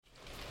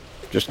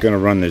Just going to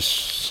run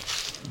this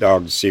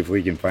dog to see if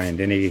we can find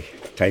any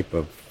type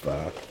of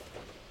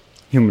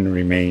human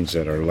remains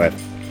that are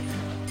left.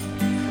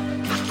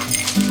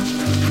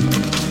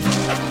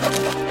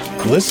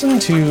 Listen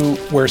to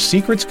Where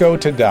Secrets Go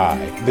to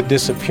Die, The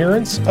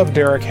Disappearance of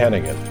Derek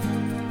Hennigan.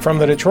 From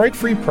the Detroit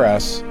Free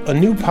Press, a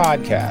new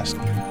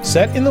podcast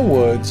set in the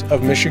woods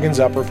of Michigan's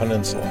Upper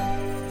Peninsula.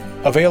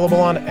 Available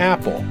on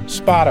Apple,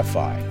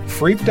 Spotify,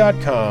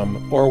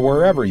 Freep.com, or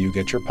wherever you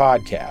get your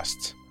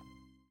podcasts.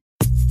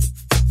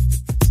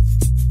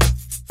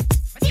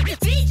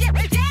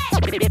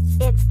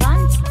 It's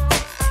fun.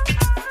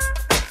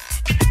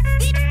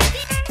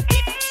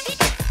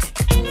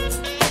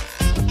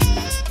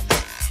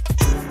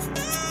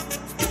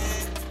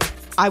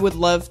 I would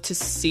love to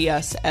see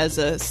us as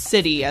a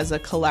city, as a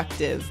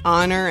collective,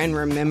 honor and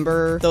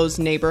remember those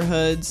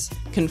neighborhoods,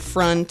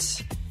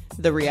 confront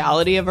the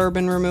reality of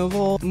urban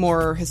removal,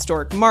 more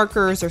historic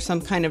markers or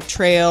some kind of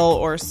trail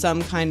or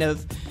some kind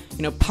of,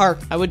 park.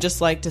 I would just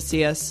like to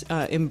see us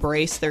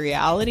embrace the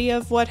reality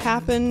of what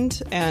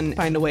happened and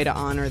find a way to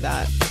honor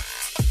that.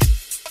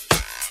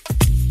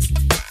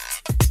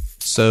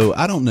 So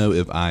I don't know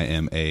if I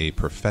am a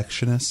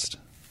perfectionist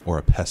or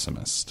a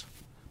pessimist,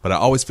 but I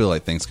always feel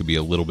like things could be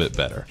a little bit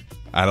better.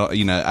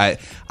 I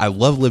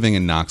love living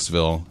in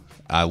Knoxville.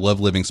 I love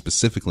living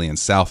specifically in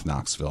South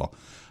Knoxville.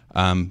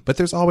 But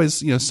there's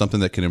always, something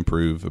that can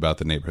improve about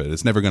the neighborhood.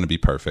 It's never going to be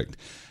perfect.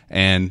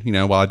 And,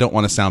 while I don't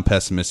want to sound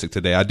pessimistic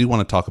today, I do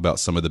want to talk about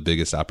some of the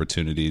biggest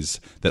opportunities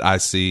that I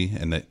see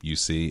and that you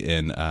see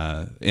in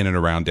and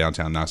around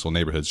downtown Knoxville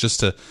neighborhoods,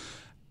 just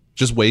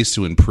ways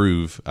to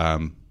improve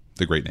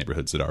the great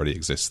neighborhoods that already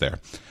exist there.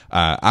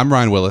 I'm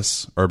Ryan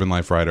Willis, urban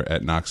life writer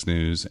at Knox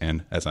News,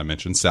 and as I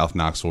mentioned, South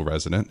Knoxville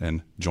resident,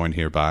 and joined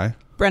here by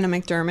Brenna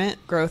McDermott,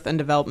 growth and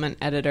development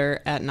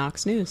editor at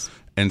Knox News.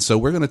 And so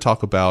we're going to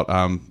talk about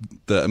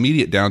the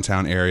immediate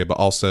downtown area, but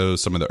also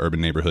some of the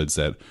urban neighborhoods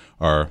that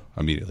are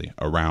immediately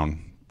around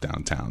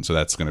downtown. So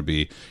that's going to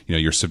be,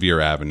 your Sevier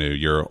Avenue,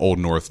 your Old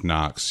North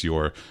Knox,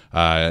 your,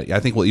 I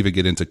think we'll even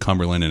get into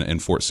Cumberland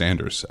and Fort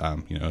Sanders, a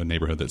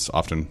neighborhood that's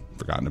often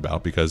forgotten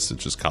about because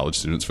it's just college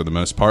students for the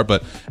most part,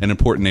 but an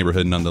important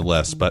neighborhood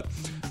nonetheless. But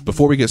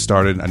before we get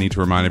started, I need to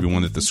remind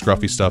everyone that the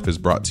Scruffy Stuff is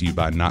brought to you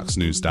by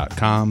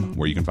KnoxNews.com,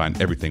 where you can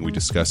find everything we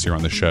discuss here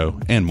on the show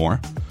and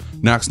more.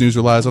 Knox News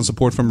relies on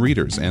support from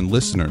readers and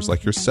listeners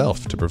like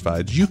yourself to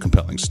provide you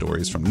compelling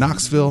stories from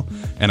Knoxville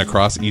and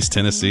across East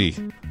Tennessee.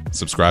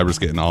 Subscribers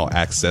get all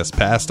access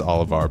past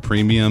all of our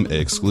premium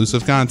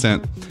exclusive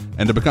content.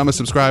 And to become a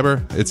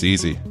subscriber, it's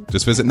easy.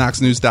 Just visit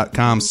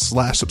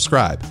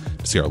KnoxNews.com/subscribe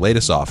to see our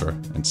latest offer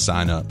and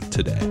sign up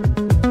today.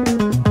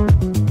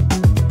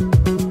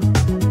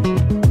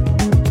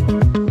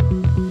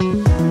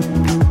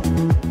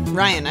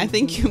 Ryan, I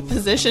think you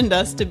positioned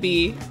us to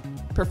be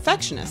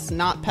perfectionists,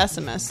 not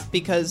pessimists,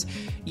 because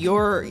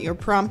you're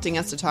prompting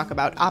us to talk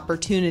about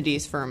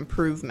opportunities for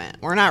improvement.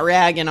 We're not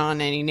ragging on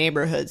any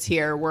neighborhoods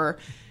here. We're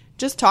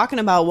just talking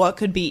about what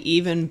could be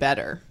even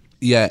better.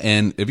 Yeah,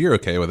 and if you're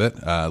okay with it,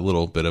 a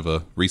little bit of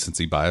a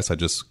recency bias. I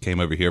just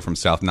came over here from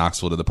South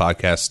Knoxville to the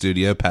podcast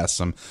studio, passed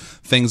some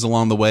things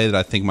along the way that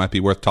I think might be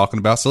worth talking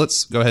about. So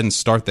let's go ahead and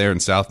start there in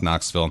South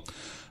Knoxville.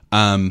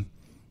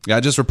 I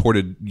just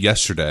reported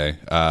yesterday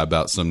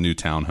about some new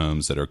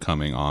townhomes that are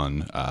coming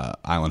on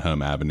Island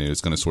Home Avenue. It's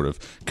going to sort of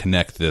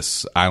connect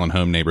this Island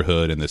Home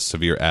neighborhood and this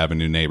Sevier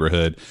Avenue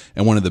neighborhood.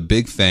 And one of the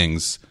big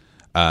things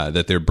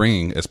that they're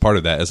bringing as part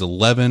of that is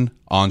 11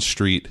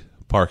 on-street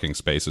parking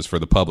spaces for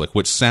the public,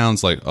 which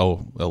sounds like,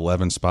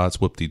 11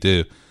 spots,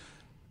 whoop-de-doo.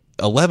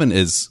 11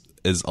 is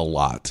a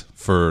lot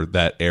for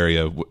that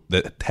area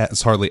that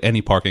has hardly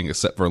any parking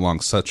except for along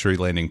Suttree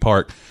Landing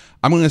Park.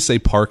 I'm going to say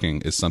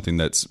parking is something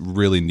that's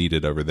really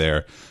needed over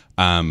there.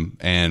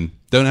 And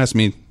don't ask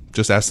me,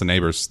 just ask the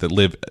neighbors that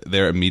live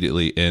there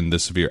immediately in the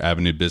Sevier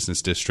Avenue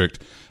Business District.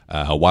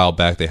 A while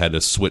back, they had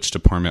to switch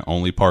to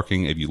permit-only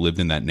parking if you lived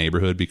in that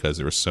neighborhood because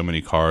there were so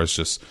many cars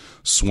just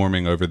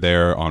swarming over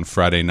there on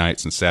Friday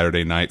nights and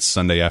Saturday nights,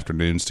 Sunday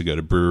afternoons to go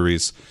to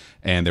breweries.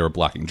 And they were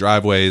blocking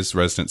driveways,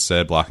 residents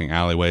said, blocking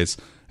alleyways.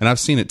 And I've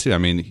seen it too. I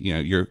mean,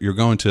 you're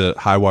going to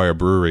Highwire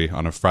Brewery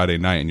on a Friday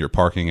night and you're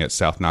parking at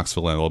South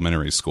Knoxville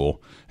Elementary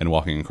School and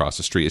walking across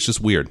the street. It's just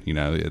weird.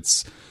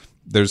 There's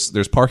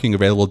parking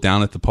available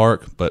down at the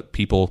park, but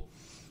people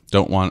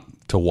don't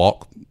want to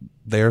walk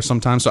there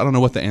sometimes. So I don't know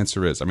what the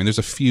answer is. I mean, there's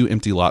a few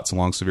empty lots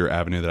along Sevier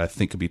Avenue that I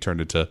think could be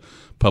turned into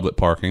public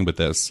parking, but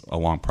that's a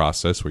long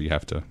process where you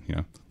have to,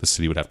 the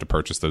city would have to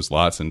purchase those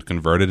lots and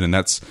convert it. And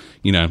that's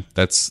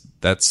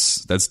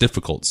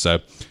difficult. So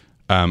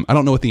I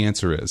don't know what the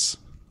answer is.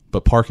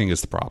 But parking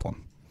is the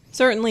problem.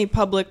 Certainly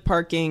public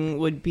parking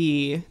would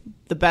be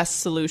the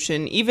best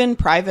solution. Even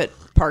private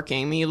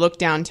parking. When you look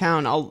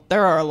downtown,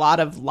 there are a lot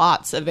of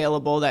lots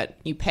available that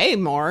you pay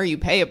more. You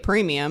pay a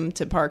premium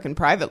to park in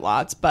private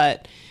lots,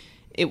 but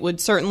it would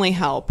certainly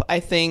help. I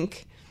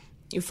think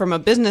from a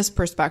business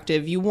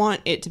perspective, you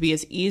want it to be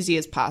as easy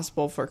as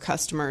possible for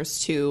customers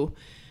to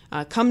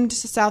come to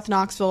South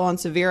Knoxville on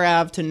Sevier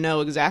Ave, to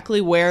know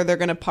exactly where they're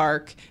going to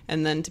park,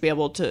 and then to be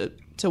able to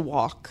to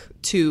walk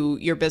to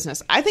your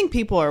business. I think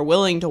people are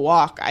willing to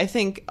walk. I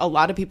think a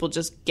lot of people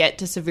just get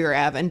to Sevier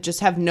Ave and just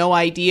have no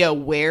idea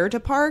where to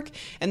park.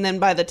 And then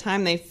by the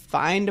time they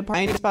find a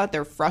parking spot,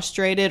 they're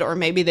frustrated, or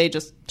maybe they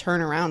just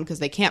turn around because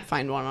they can't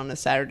find one on a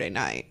Saturday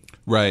night.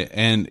 Right.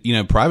 And,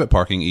 private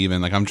parking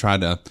even, like I'm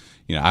trying to,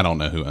 I don't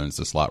know who owns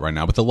this lot right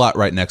now, but the lot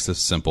right next to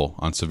Simple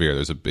on Sevier,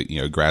 there's a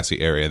big,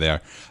 grassy area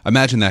there.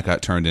 Imagine that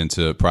got turned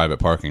into private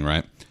parking,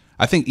 right?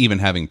 I think even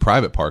having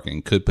private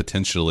parking could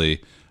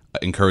potentially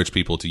encourage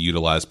people to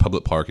utilize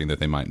public parking that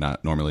they might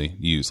not normally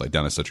use, like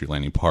down at Century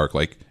Landing Park.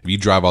 Like if you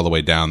drive all the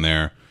way down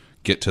there,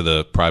 get to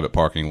the private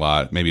parking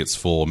lot, maybe it's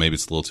full, maybe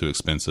it's a little too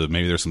expensive,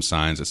 maybe there's some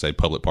signs that say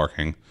public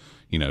parking,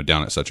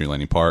 down at Century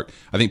Landing Park.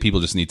 I think people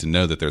just need to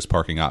know that there's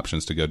parking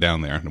options to go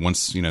down there. And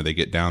once, they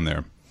get down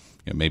there,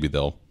 maybe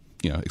they'll,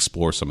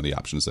 explore some of the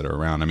options that are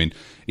around. I mean,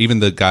 even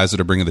the guys that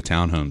are bringing the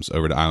townhomes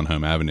over to Island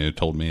Home Avenue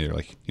told me, they're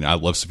like, I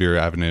love Sevier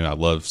Avenue. I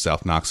love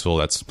South Knoxville.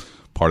 That's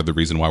part of the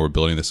reason why we're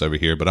building this over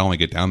here. But I only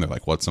get down there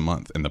like once a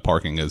month. And the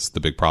parking is the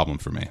big problem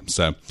for me.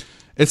 So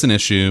it's an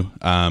issue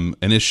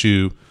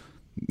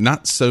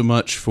not so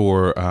much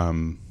for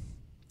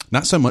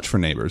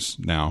neighbors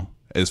now,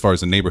 as far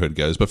as the neighborhood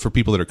goes, but for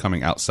people that are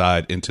coming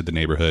outside into the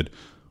neighborhood,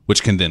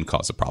 which can then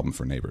cause a problem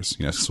for neighbors,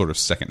 sort of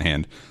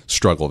secondhand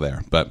struggle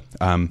there. But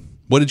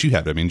what did you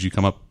have? I mean, did you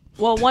come up?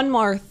 Well, one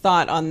more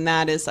thought on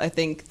that is I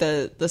think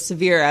the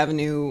Sevier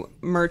Avenue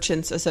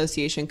Merchants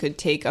Association could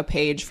take a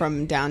page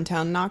from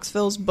Downtown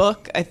Knoxville's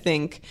book. I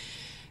think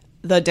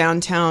the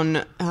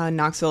Downtown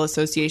Knoxville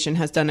Association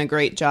has done a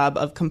great job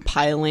of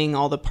compiling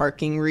all the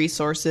parking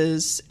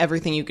resources.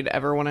 Everything you could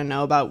ever want to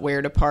know about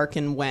where to park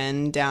and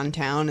when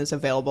downtown is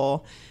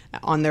available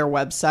on their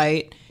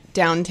website,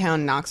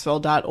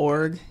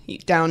 downtownknoxville.org,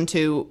 down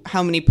to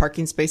how many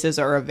parking spaces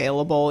are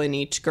available in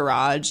each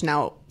garage.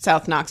 Now,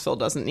 South Knoxville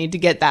doesn't need to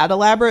get that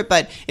elaborate,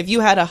 but if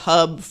you had a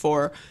hub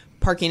for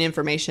parking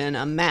information,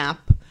 a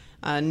map,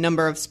 a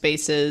number of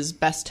spaces,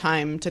 best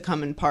time to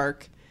come and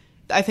park,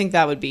 I think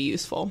that would be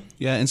useful.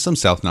 Yeah, and some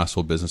South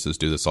Knoxville businesses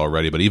do this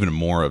already, but even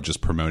more of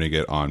just promoting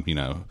it on,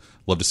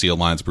 love to see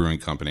Alliance Brewing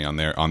Company on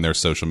their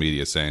social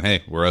media saying,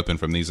 hey, we're open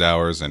from these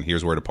hours and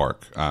here's where to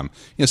park.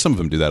 Some of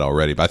them do that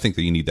already, but I think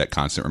that you need that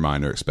constant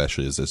reminder,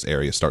 especially as this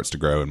area starts to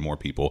grow and more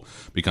people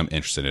become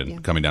interested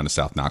in coming down to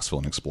South Knoxville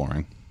and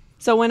exploring.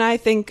 So when I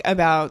think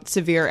about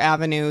Sevier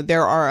Avenue,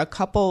 there are a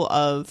couple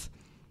of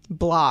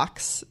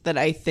blocks that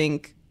I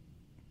think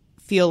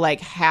feel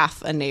like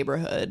half a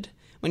neighborhood.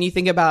 When you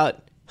think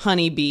about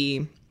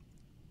Honeybee,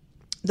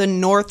 the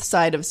north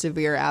side of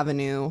Sevier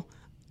Avenue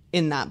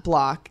in that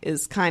block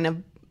is kind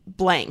of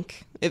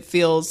blank. It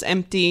feels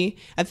empty.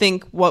 I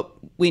think what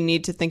we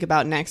need to think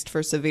about next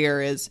for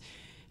Sevier is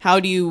how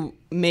do you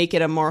make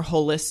it a more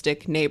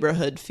holistic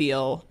neighborhood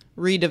feel,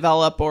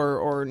 redevelop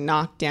or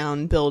knock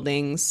down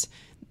buildings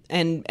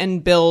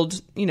and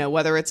build,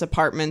 whether it's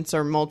apartments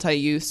or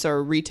multi-use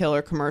or retail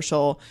or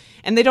commercial.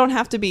 And they don't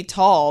have to be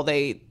tall.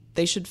 They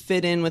should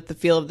fit in with the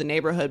feel of the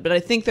neighborhood. But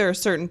I think there are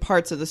certain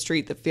parts of the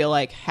street that feel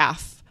like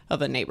half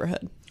of a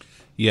neighborhood.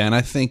 Yeah, and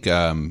I think,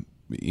 a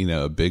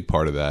big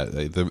part of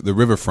that, the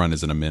riverfront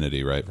is an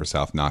amenity, right, for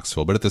South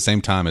Knoxville. But at the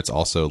same time, it's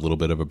also a little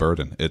bit of a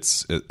burden.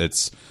 It's a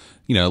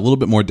little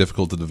bit more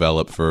difficult to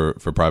develop for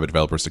private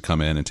developers to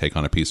come in and take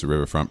on a piece of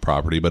riverfront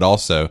property. But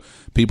also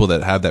people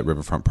that have that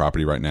riverfront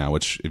property right now,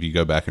 which if you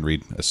go back and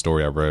read a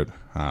story I wrote,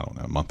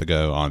 a month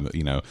ago on,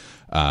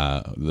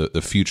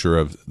 the future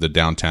of the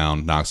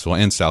downtown Knoxville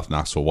and South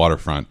Knoxville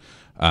waterfront.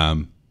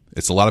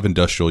 It's a lot of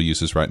industrial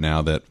uses right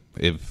now that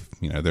if,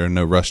 they're in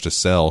no rush to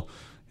sell,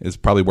 it's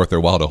probably worth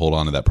their while to hold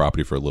on to that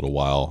property for a little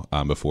while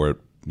before,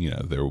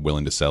 they're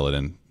willing to sell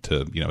it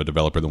to, a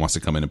developer that wants to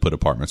come in and put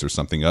apartments or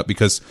something up,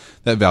 because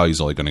that value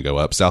is only going to go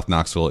up. South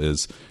Knoxville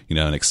is,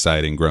 an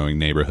exciting, growing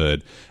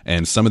neighborhood.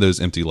 And some of those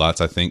empty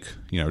lots, I think,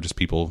 just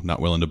people not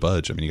willing to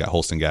budge. I mean, you got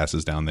Holston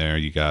Gases down there.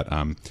 You got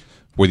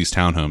where these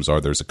townhomes are,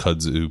 there's a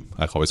kudzu.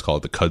 I always call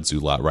it the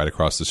kudzu lot right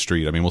across the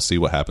street. I mean, we'll see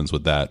what happens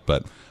with that.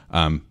 But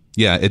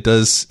yeah, it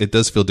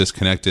does feel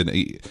disconnected.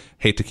 I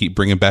hate to keep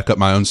bringing back up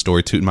my own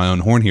story, tooting my own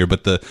horn here,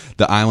 but the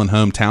Island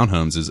Home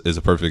townhomes is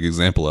a perfect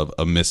example of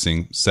a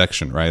missing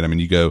section, right? I mean,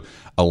 you go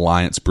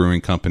Alliance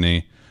Brewing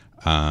Company,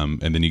 and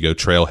then you go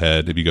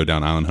Trailhead. If you go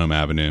down Island Home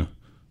Avenue,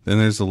 then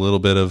there's a little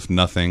bit of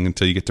nothing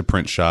until you get to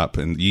Print Shop,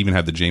 and you even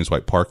have the James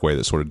White Parkway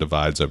that sort of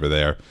divides over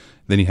there.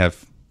 Then you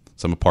have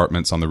some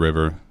apartments on the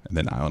river, and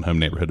then Island Home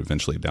neighborhood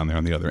eventually down there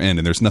on the other end,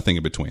 and there's nothing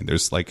in between.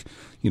 There's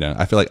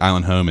I feel like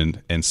Island Home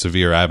and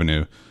Sevier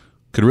Avenue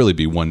could really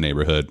be one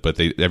neighborhood, but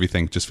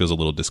everything just feels a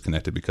little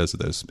disconnected because of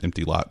those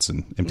empty lots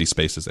and empty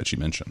spaces that you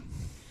mentioned.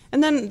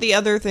 And then the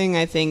other thing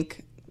I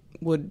think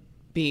would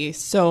be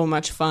so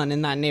much fun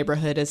in that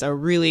neighborhood is a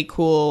really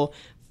cool,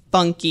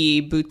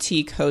 funky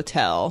boutique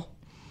hotel.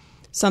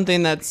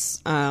 Something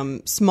that's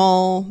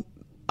small,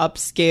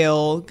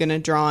 upscale, going to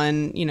draw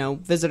in,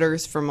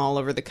 visitors from all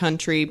over the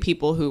country,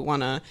 people who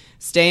want to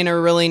stay in a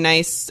really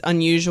nice,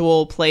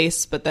 unusual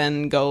place, but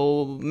then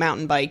go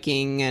mountain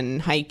biking and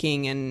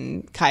hiking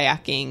and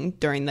kayaking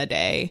during the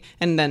day,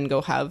 and then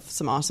go have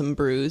some awesome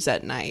brews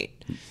at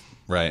night.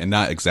 Right, and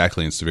not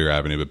exactly in Sevier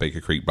Avenue, but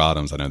Baker Creek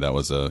Bottoms. I know that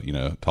was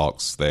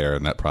talks there,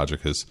 and that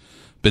project has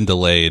been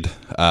delayed.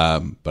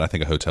 But I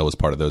think a hotel was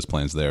part of those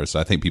plans there, so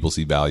I think people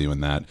see value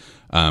in that.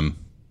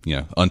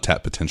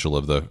 Untapped potential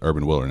of the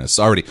urban wilderness.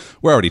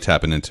 We're already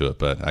tapping into it,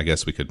 but I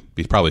guess we could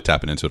be probably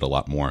tapping into it a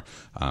lot more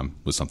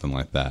with something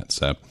like that.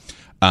 So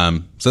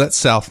that's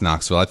South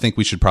Knoxville. I think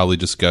we should probably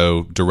just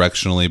go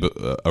directionally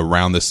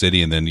around the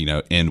city and then,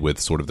 end with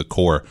sort of the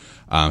core.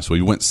 So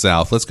we went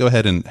south. Let's go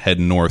ahead and head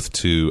north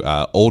to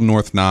Old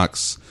North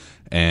Knox,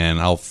 and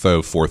I'll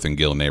throw 4th and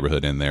Gill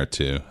neighborhood in there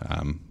too.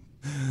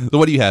 So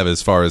what do you have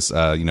as far as,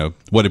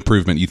 what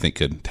improvement you think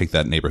could take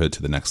that neighborhood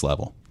to the next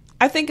level?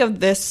 I think of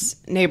this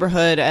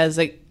neighborhood as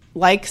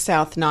like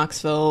South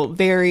Knoxville,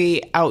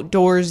 very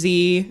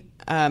outdoorsy,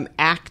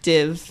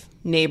 active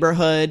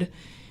neighborhood.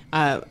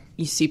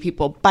 You see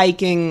people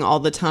biking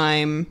all the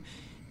time.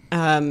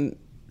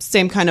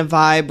 Same kind of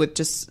vibe with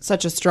just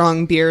such a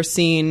strong beer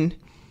scene.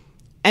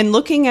 And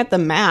looking at the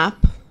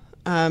map,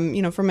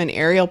 from an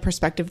aerial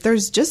perspective,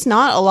 there's just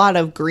not a lot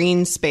of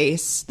green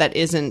space that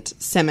isn't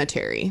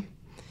cemetery.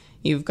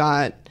 You've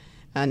got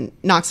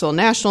Knoxville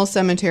National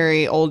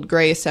Cemetery, Old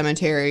Gray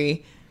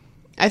Cemetery.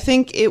 I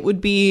think it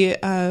would be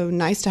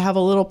nice to have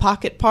a little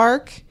pocket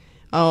park,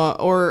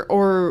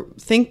 or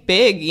think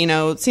big.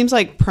 It seems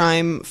like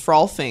prime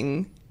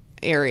frolfing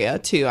area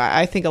too.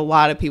 I think a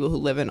lot of people who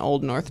live in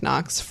Old North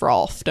Knox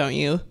frolf, don't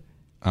you?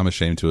 I'm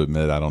ashamed to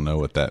admit I don't know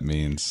what that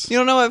means. You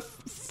don't know what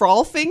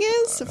frolfing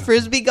is?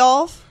 Frisbee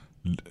golf?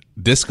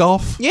 Disc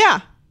golf?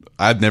 Yeah.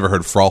 I've never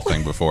heard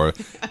frolfing before.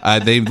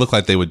 They look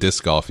like they would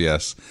disc golf,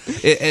 yes.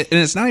 And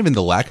it's not even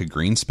the lack of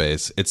green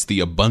space. It's the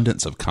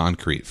abundance of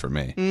concrete for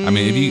me. I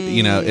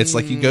mean, if it's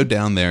like you go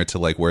down there to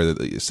like where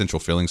the central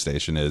filling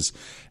station is,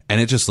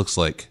 and it just looks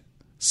like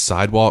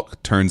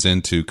sidewalk turns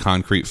into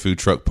concrete food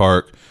truck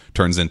park,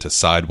 turns into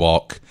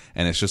sidewalk,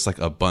 and it's just like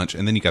a bunch.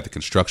 And then you got the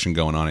construction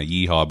going on at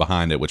Yeehaw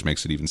behind it, which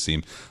makes it even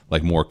seem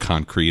like more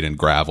concrete and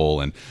gravel.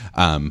 And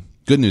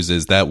good news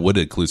is that would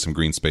include some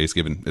green space,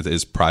 given it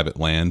is private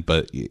land.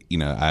 But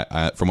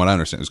I from what I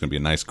understand, there's going to be a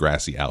nice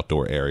grassy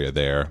outdoor area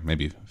there.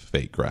 Maybe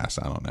fake grass.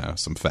 I don't know,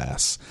 some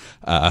fass,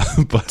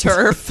 but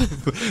turf.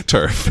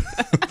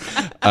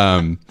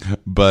 I'm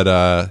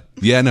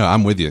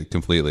with you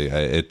completely.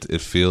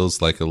 It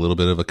feels like a little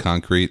bit of a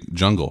concrete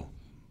jungle,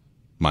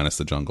 minus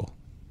the jungle,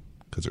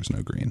 because there's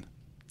no green.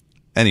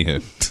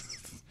 Anywho,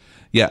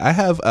 yeah, I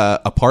have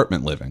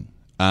apartment living.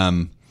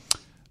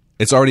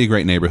 It's already a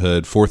great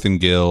neighborhood. 4th and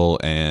Gill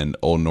and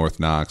Old North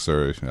Knox,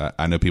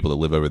 I know people that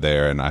live over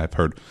there, and I've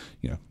heard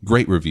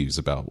great reviews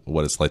about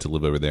what it's like to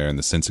live over there and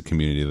the sense of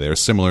community there,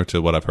 similar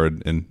to what I've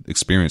heard and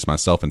experienced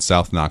myself in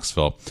South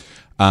Knoxville.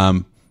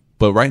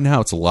 But right now,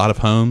 it's a lot of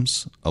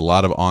homes, a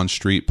lot of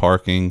on-street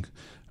parking,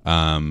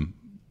 and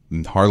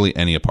hardly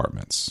any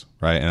apartments,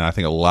 right? And I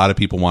think a lot of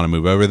people want to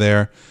move over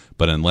there,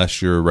 but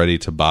unless you're ready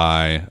to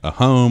buy a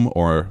home,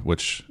 or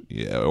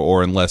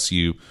unless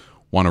you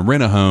want to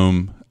rent a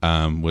home,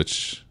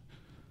 which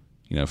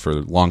for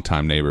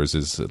longtime neighbors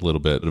is a little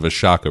bit of a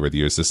shock over the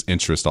years. This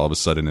interest all of a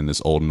sudden in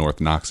this Old North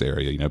Knox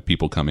area,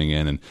 people coming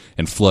in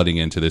and flooding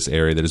into this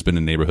area that has been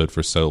a neighborhood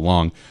for so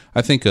long.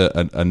 I think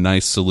a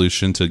nice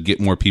solution to get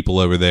more people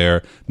over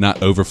there,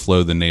 not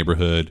overflow the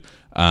neighborhood,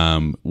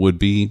 would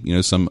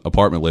be some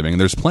apartment living,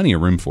 and there's plenty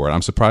of room for it.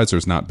 I'm surprised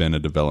there's not been a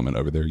development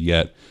over there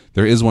yet.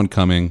 There is one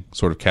coming,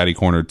 sort of catty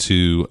corner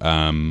to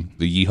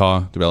the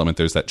Yeehaw development.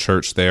 There's that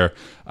church there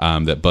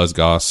that Buzz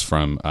Goss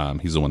from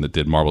he's the one that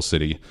did Marble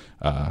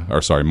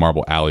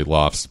Alley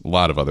Lofts. A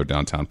lot of other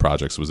downtown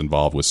projects was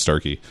involved with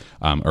Sturkey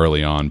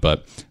early on,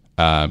 but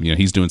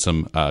he's doing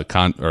some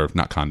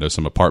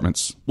some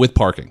apartments with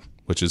parking,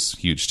 which is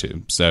huge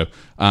too. So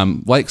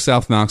like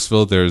South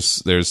Knoxville,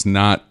 there's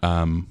not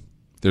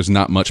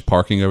much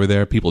parking over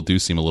there. People do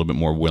seem a little bit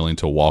more willing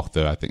to walk,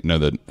 though. I think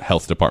the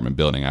health department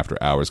building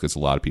after hours gets a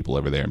lot of people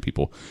over there, and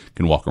people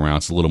can walk around.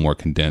 It's a little more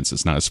condensed.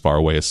 It's not as far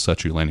away as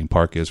Suttree Landing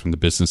Park is from the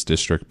business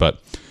district, but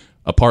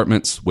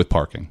apartments with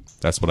parking.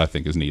 That's what I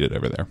think is needed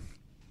over there.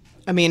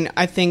 I mean,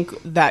 I think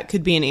that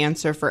could be an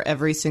answer for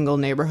every single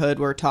neighborhood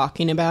we're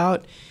talking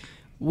about.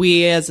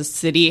 We as a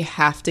city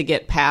have to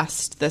get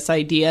past this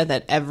idea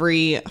that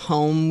every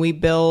home we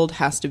build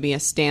has to be a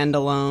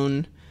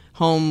standalone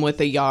home with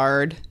a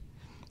yard,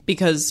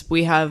 because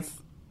we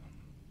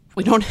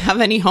don't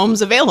have any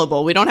homes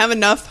available. We don't have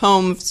enough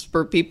homes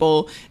for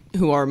people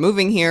who are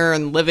moving here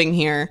and living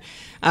here.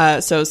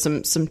 So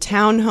some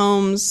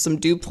townhomes, some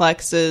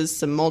duplexes,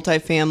 some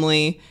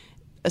multifamily,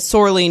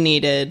 sorely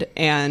needed.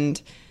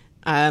 And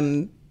I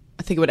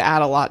think it would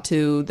add a lot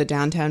to the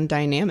downtown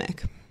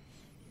dynamic.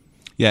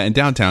 Yeah, and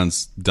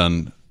downtown's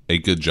done a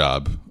good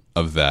job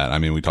of that. I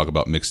mean, we talk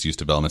about mixed use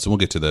developments, and we'll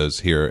get to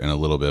those here in a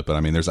little bit. But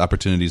I mean, there's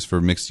opportunities for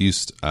mixed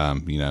use,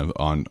 on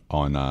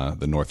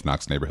the North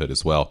Knox neighborhood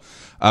as well.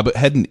 But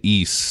heading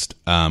east,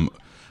 I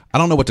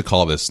don't know what to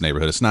call this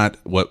neighborhood. It's not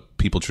what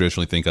people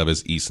traditionally think of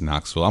as East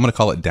Knoxville. I'm going to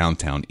call it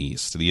Downtown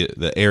East,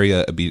 the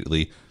area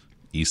immediately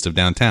east of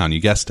downtown.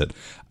 You guessed it.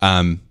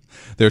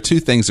 There are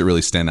two things that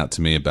really stand out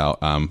to me about,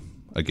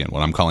 again,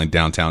 what I'm calling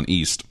Downtown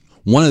East.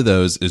 One of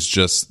those is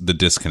just the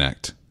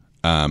disconnect.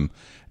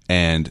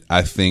 And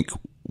I think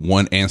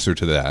one answer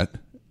to that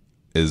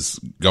is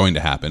going to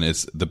happen.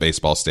 It's the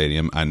baseball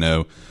stadium. I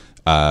know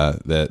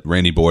that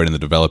Randy Boyd and the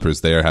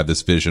developers there have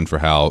this vision for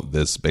how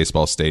this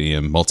baseball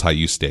stadium,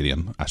 multi-use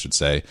stadium, I should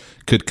say,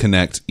 could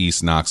connect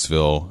East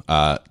Knoxville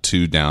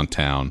to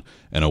downtown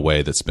in a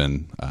way that's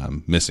been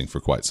missing for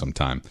quite some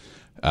time.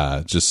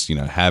 Just,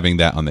 having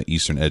that on the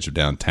eastern edge of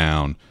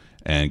downtown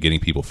and getting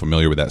people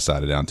familiar with that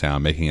side of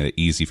downtown, making it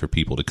easy for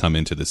people to come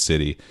into the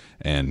city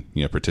and,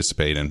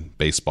 participate in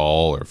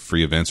baseball or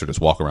free events or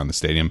just walk around the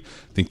stadium.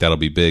 I think that'll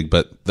be big.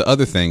 But the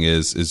other thing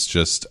is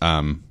just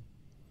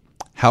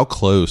how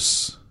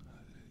close,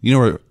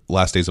 where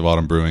Last Days of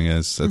Autumn Brewing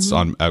is? That's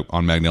on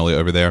Magnolia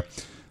over there.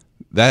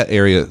 That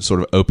area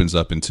sort of opens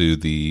up into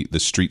the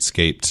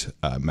streetscaped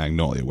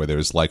Magnolia, where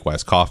there's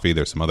likewise coffee.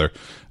 There's some other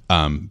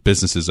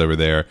businesses over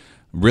there.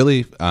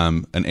 Really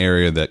an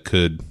area that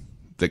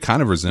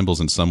kind of resembles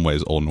in some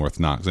ways Old North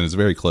Knox, and it's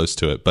very close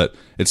to it, but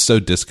it's so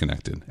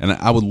disconnected. And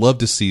I would love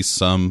to see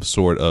some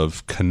sort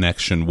of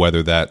connection,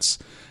 whether that's,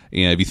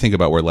 if you think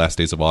about where Last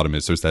Days of Autumn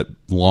is, there's that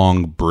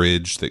long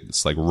bridge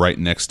that's like right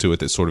next to it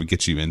that sort of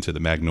gets you into the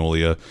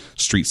Magnolia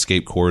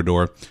streetscape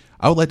corridor.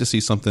 I would like to see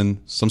some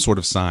sort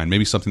of sign,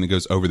 maybe something that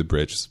goes over the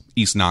bridge.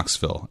 East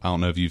Knoxville. I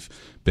don't know if you've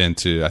been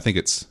to, I think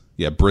it's,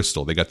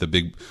 Bristol. They got the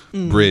big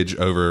bridge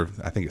over,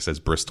 I think it says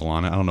Bristol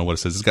on it. I don't know what it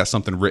says. It's got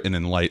something written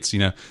in lights,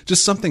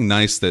 just something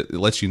nice that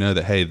lets you know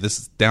that, hey,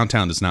 this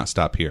downtown does not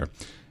stop here.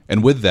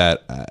 And with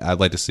that, I'd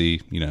like to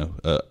see,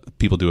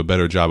 people do a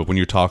better job of when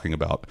you're talking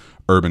about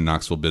urban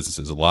Knoxville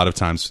businesses. A lot of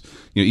times,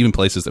 even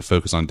places that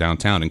focus on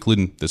downtown,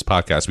 including this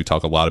podcast, we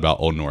talk a lot about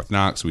Old North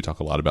Knox. We talk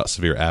a lot about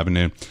Sevier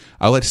Avenue.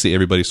 I'd like to see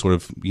everybody sort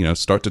of,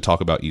 start to talk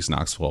about East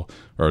Knoxville,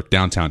 or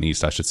downtown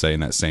East, I should say,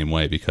 in that same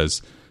way,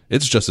 because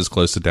it's just as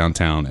close to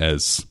downtown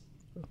as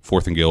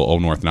 4th and Gill,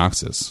 Old North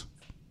Knox is.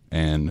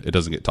 And it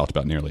doesn't get talked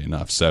about nearly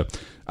enough. So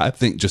I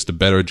think just a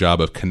better job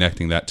of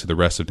connecting that to the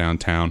rest of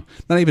downtown,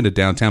 not even to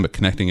downtown, but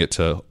connecting it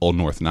to Old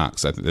North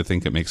Knox. I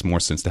think it makes more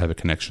sense to have a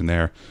connection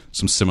there,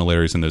 some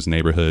similarities in those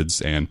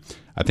neighborhoods. And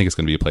I think it's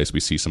going to be a place we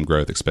see some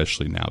growth,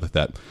 especially now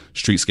that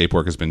streetscape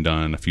work has been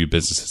done. A few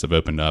businesses have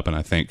opened up. And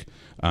I think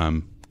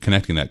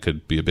connecting that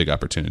could be a big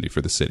opportunity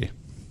for the city.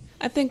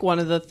 I think one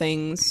of the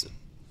things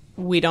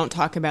we don't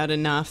talk about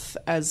enough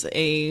as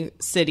a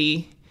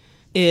city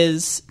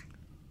is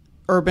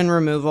urban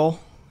removal,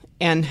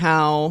 and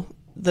how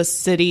the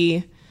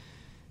city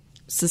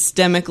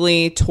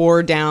systemically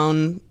tore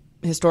down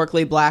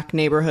historically black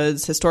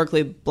neighborhoods,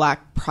 historically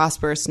black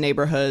prosperous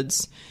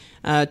neighborhoods,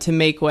 to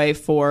make way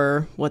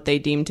for what they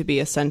deemed to be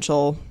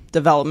essential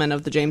development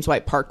of the James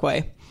White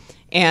Parkway.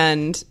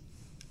 And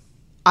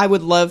I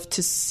would love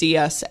to see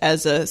us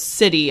as a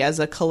city, as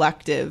a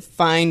collective,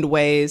 find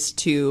ways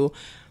to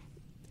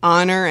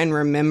honor and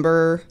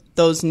remember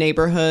those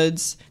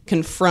neighborhoods,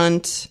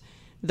 confront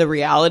the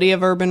reality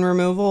of urban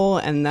removal,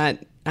 and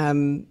that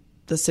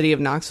the city of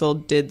Knoxville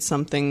did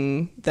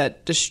something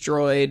that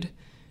destroyed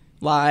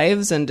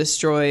lives and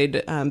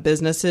destroyed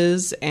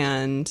businesses,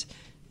 and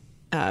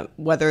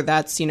whether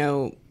that's,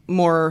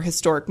 more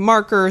historic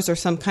markers or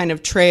some kind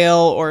of trail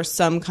or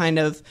some kind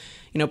of,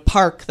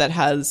 park that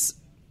has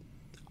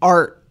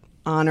art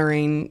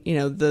honoring,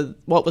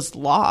 what was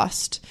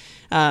lost.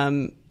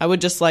 I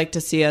would just like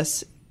to see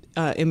us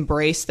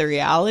embrace the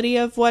reality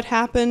of what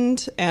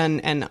happened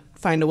and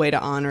find a way to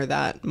honor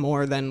that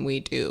more than we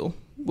do.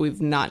 We've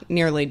not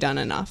nearly done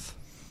enough.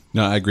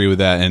 No, I agree with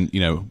that. And,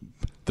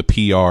 the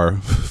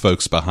PR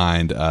folks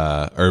behind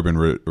urban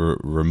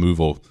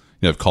removal,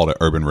 have called it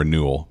urban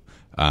renewal.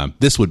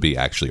 This would be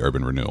actually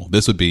urban renewal.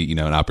 This would be, an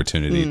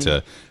opportunity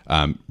to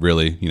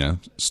really,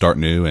 start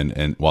new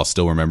and while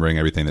still remembering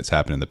everything that's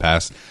happened in the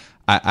past.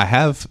 I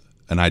have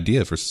an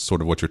idea for sort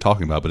of what you're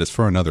talking about, but it's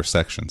for another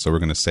section, so we're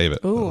going to save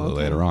it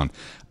later on.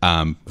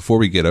 Before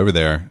we get over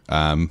there,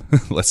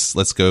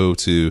 let's go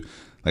to,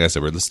 like I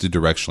said, let's do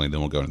directionally, then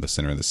we'll go into the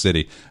center of the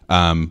city.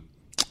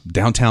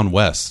 Downtown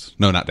West.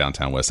 No, not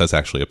Downtown West. That's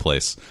actually a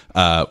place.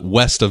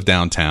 West of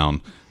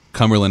downtown,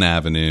 Cumberland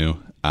Avenue,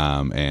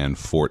 and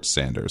Fort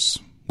Sanders.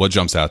 What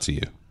jumps out to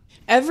you?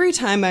 Every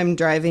time I'm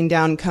driving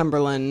down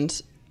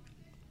Cumberland,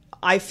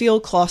 I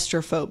feel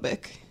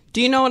claustrophobic.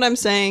 Do you know what I'm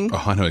saying?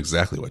 Oh, I know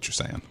exactly what you're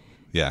saying.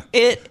 Yeah.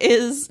 It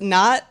is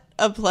not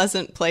a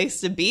pleasant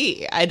place to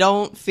be. I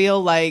don't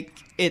feel like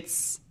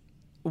it's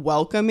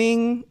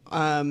welcoming.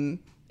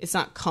 It's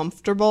not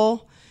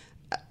comfortable.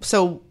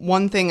 So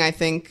one thing I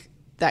think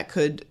that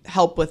could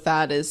help with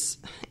that is,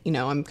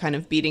 I'm kind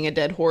of beating a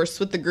dead horse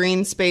with the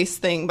green space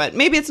thing, but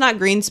maybe it's not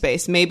green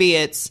space. Maybe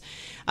it's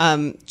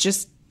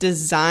just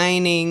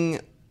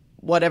designing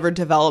whatever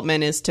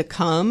development is to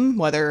come,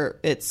 whether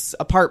it's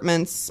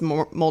apartments,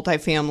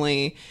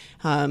 multifamily,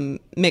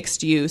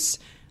 mixed use.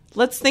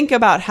 Let's think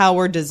about how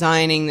we're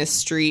designing this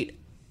street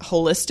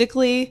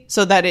holistically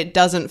so that it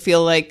doesn't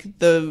feel like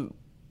the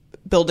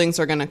buildings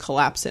are going to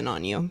collapse in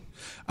on you.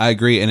 I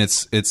agree, and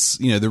it's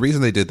the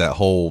reason they did that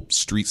whole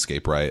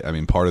streetscape, right? I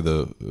mean, part of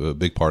the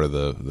big part of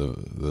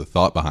the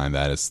thought behind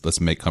that is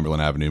let's make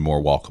Cumberland Avenue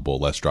more walkable,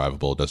 less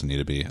drivable. It doesn't need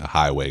to be a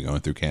highway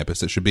going through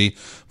campus. It should be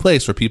a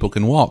place where people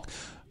can walk.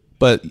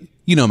 But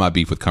my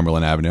beef with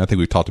Cumberland Avenue. I think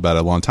we've talked about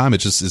it a long time.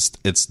 It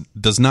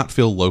does not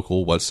feel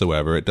local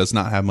whatsoever. It does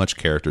not have much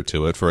character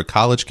to it. For a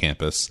college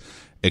campus,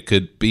 it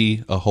could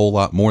be a whole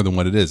lot more than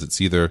what it is.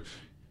 It's either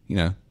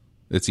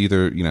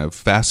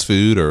fast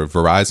food or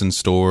Verizon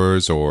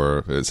stores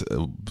or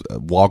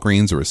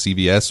Walgreens or a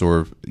CVS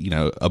or,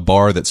 a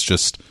bar that's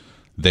just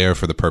there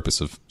for the purpose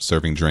of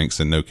serving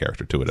drinks and no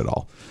character to it at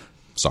all.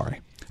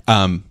 Sorry.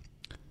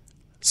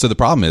 So the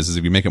problem is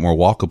if you make it more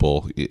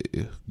walkable,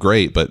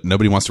 great, but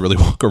nobody wants to really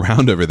walk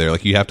around over there.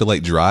 Like you have to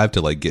drive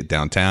to get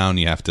downtown.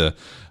 You have to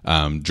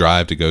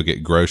drive to go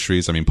get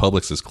groceries. I mean,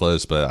 Publix is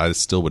closed, but I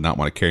still would not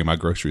want to carry my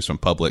groceries from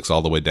Publix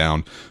all the way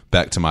down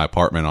back to my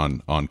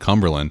apartment on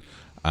Cumberland.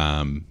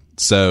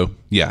 So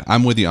yeah,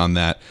 I'm with you on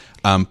that.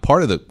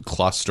 Part of the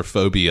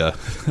claustrophobia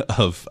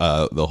of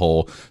the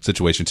whole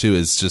situation too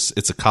is just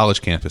it's a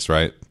college campus,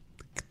 right?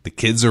 The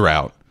kids are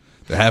out.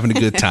 They're having a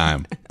good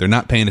time. They're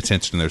not paying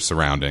attention to their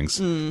surroundings.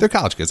 They're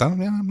college kids.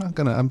 I'm not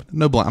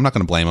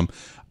gonna blame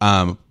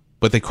them.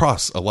 But they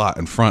cross a lot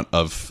in front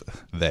of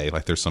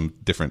there's some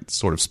different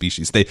sort of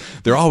species.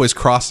 They're always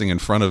crossing in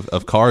front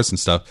of cars and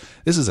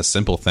stuff. This is a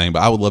simple thing,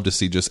 but I would love to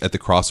see just at the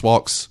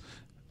crosswalks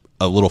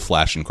a little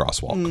flashing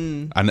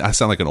crosswalk. I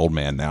sound like an old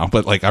man now,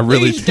 but I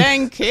really These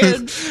dang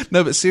kids.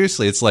 No, but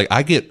seriously, it's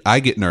I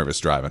get nervous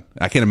driving.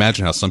 I can't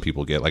imagine how some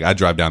people get. I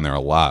drive down there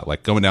a lot.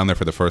 Going down there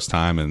for the first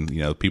time,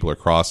 and people are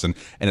crossing,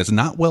 and it's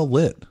not well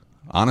lit.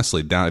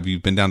 Honestly, if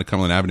you've been down to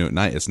Cumberland Avenue at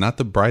night, it's not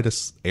the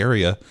brightest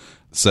area.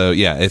 So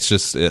yeah, it's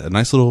just a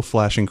nice little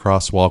flashing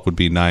crosswalk would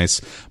be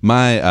nice.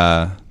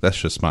 That's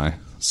just my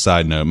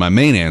side note. My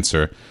main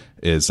answer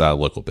is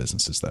local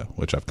businesses, though,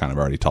 which I've kind of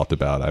already talked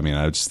about. I mean,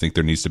 I just think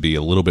there needs to be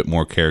a little bit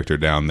more character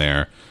down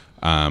there.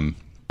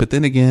 But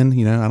then again,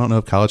 I don't know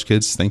if college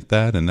kids think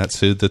that, and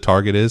that's who the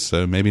target is,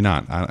 so maybe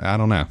not. I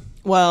don't know.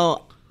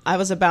 Well, I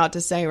was about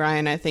to say,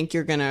 Ryan, I think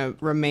you're going to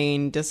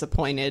remain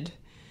disappointed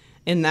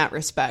in that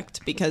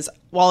respect, because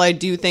while I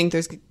do think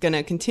there's going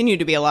to continue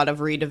to be a lot of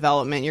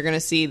redevelopment, you're going to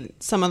see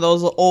some of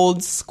those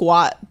old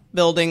squat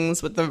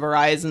buildings with the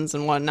Verizons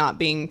and whatnot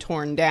being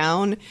torn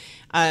down,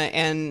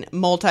 and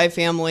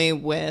multifamily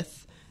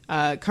with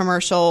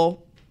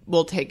commercial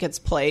will take its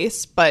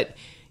place. But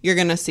you're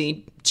going to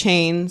see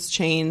chains,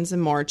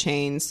 and more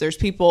chains. There's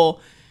people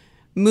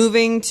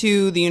moving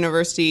to the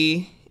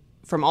university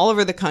from all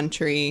over the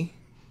country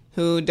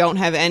who don't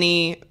have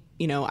any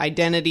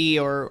identity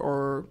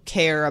or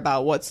care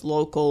about what's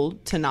local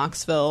to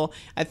Knoxville.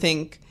 I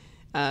think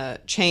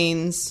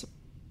chains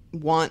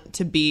want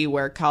to be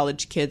where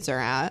college kids are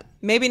at.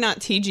 Maybe not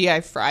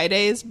TGI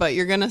Fridays, but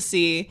you're going to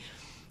see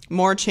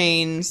more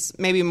chains,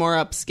 maybe more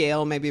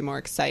upscale, maybe more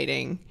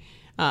exciting.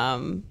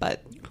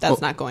 But that's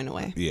not going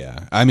away.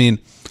 Yeah. I mean,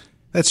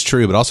 that's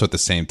true, but also at the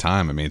same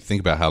time, I mean, think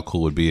about how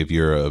cool it would be if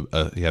you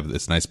have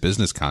this nice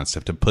business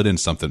concept to put in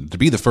something, to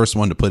be the first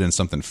one to put in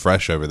something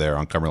fresh over there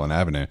on Cumberland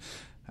Avenue.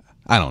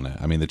 I don't know.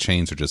 I mean, the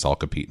chains are just all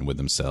competing with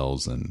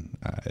themselves, and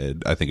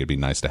I think it'd be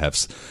nice to have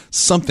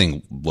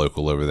something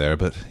local over there.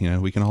 But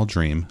we can all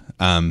dream.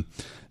 And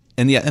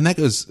that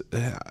goes.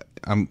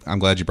 I'm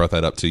glad you brought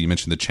that up too. You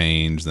mentioned the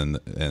chains and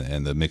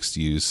the mixed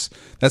use.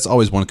 That's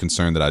always one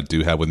concern that I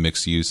do have with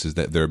mixed use is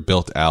that they're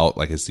built out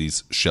as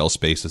these shell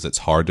spaces. It's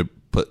hard to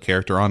put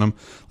character on them.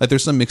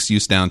 There's some mixed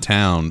use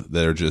downtown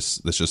that's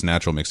just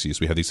natural mixed use.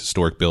 We have these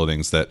historic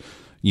buildings that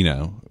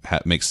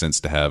makes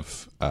sense to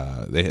have.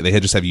 They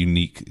just have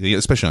unique,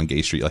 especially on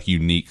Gay Street,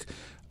 unique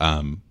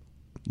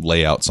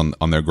layouts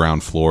on their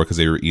ground floor because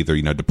they were either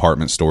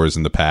department stores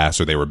in the past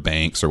or they were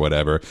banks or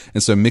whatever.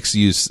 And so mixed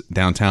use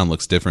downtown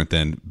looks different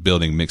than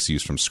building mixed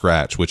use from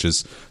scratch, which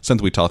is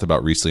something we talked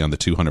about recently on the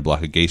 200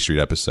 block of Gay Street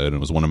episode, and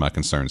was one of my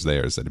concerns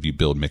there is that if you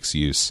build mixed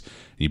use,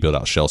 you build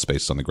out shell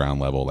spaces on the ground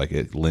level,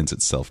 it lends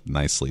itself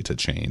nicely to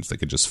chains that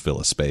could just fill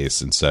a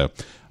space. And so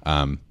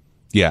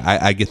yeah,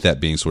 I get that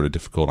being sort of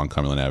difficult on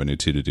Cumberland Avenue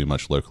too to do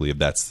much locally if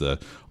that's the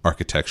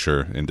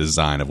architecture and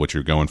design of what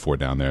you're going for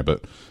down there.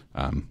 But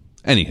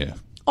anywho.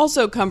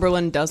 Also,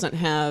 Cumberland doesn't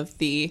have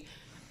the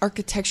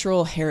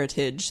architectural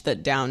heritage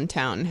that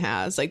downtown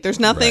has. There's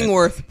nothing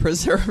worth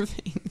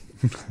preserving.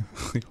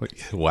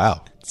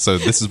 Wow. So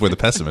this is where the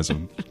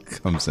pessimism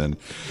comes in.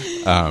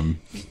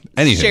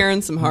 Anywho.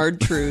 Sharing some hard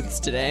truths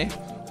today.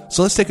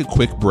 So let's take a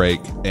quick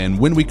break, and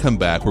when we come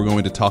back, we're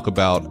going to talk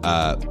about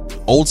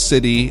Old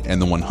City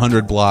and the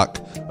 100 block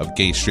of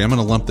Gay Street. I'm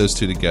going to lump those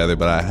two together,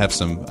 but I have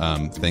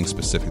some things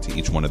specific to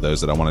each one of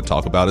those that I want to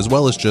talk about, as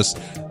well as just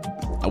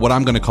what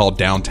I'm going to call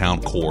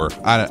downtown core.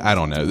 I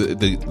don't know.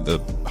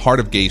 The heart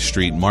of Gay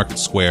Street, Market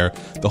Square,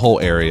 the whole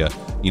area,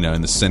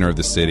 in the center of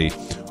the city.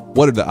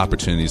 What are the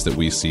opportunities that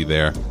we see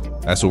there?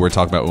 That's what we're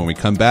talking about when we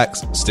come back.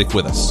 Stick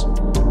with us.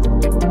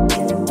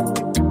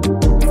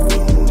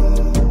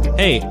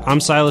 Hey, I'm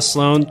Silas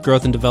Sloan,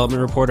 Growth and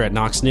Development Reporter at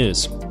Knox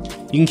News.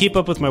 You can keep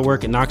up with my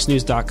work at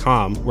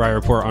knoxnews.com, where I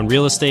report on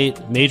real estate,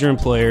 major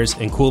employers,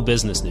 and cool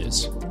business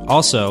news.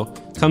 Also,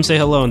 come say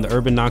hello in the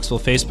Urban Knoxville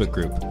Facebook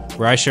group,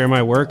 where I share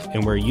my work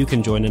and where you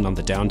can join in on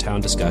the downtown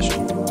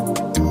discussion.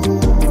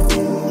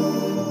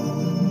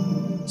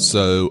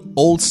 So,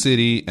 Old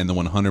City and the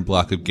 100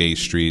 block of Gay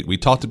Street. We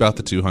talked about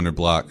the 200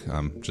 block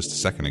just a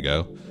second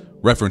ago,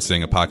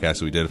 referencing a podcast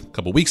that we did a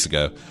couple weeks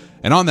ago.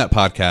 And on that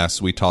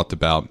podcast, we talked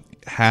about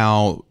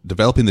how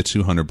developing the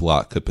 200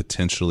 block could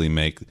potentially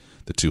make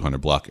the 200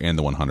 block and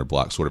the 100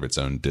 block sort of its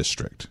own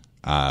district.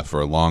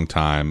 For a long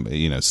time,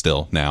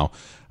 still now,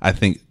 I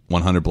think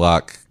 100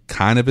 block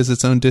kind of is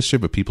its own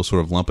district, but people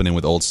sort of lumping in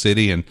with Old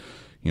City. And,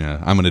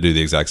 I'm going to do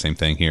the exact same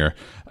thing here.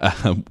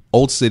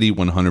 Old City,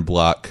 100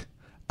 block,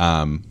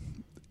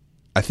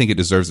 I think it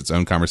deserves its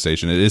own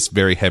conversation. It is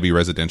very heavy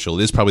residential.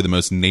 It is probably the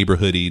most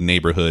neighborhoody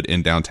neighborhood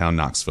in downtown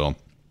Knoxville.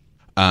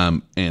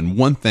 And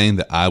one thing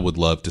that I would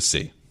love to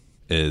see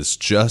is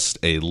just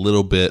a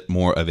little bit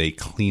more of a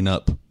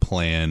cleanup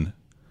plan.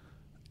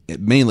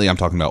 Mainly, I'm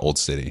talking about Old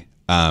City.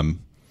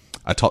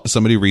 I talked to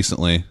somebody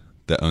recently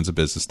that owns a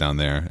business down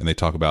there, and they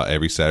talk about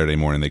every Saturday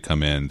morning they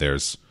come in,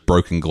 there's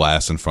broken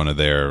glass in front of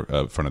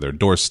their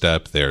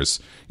doorstep.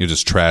 There's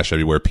just trash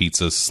everywhere,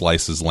 pizza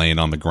slices laying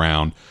on the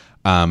ground.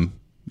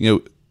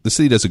 The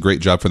city does a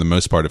great job for the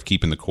most part of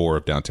keeping the core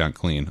of downtown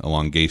clean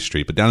along Gay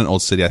Street, but down in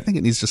Old City, I think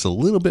it needs just a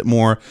little bit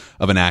more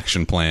of an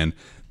action plan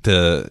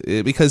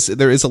because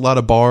there is a lot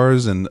of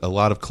bars and a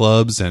lot of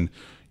clubs, and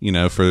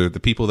for the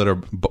people that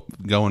are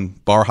going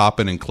bar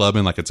hopping and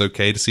clubbing, like it's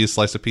okay to see a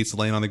slice of pizza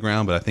laying on the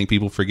ground, but I think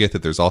people forget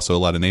that there's also a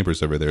lot of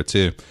neighbors over there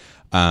too.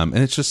 And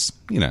it's just,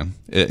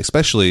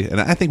 especially,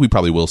 and I think we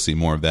probably will see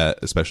more of that,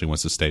 especially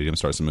once the stadium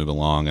starts to move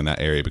along and that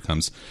area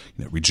becomes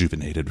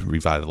rejuvenated,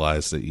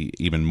 revitalized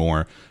even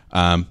more.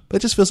 But it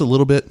just feels a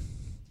little bit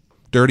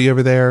dirty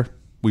over there.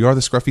 We are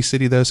the scruffy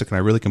city, though, so can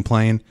I really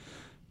complain?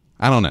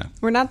 I don't know.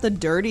 We're not the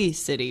dirty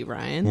city,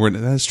 Ryan.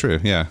 That's true,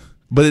 yeah.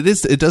 But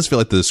it does feel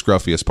like the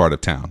scruffiest part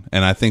of town.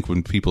 And I think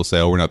when people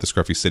say, we're not the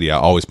scruffy city, I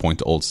always point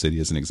to Old City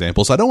as an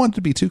example. So I don't want it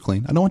to be too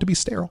clean. I don't want it to be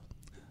sterile.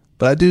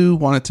 But I do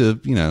want it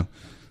to,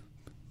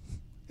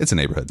 it's a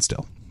neighborhood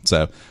still.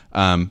 So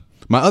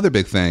my other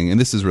big thing,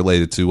 and this is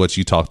related to what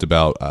you talked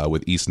about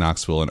with East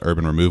Knoxville and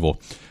urban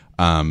removal,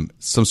 some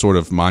sort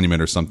of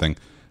monument or something,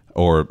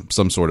 or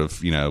some sort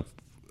of,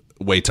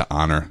 way to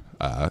honor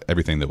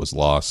everything that was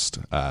lost.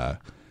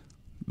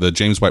 The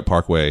James White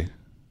Parkway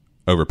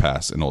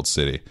overpass in Old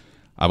City.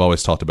 I've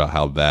always talked about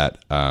how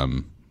that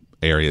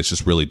area is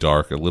just really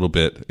dark, a little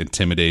bit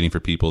intimidating for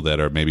people that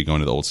are maybe going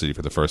to the Old City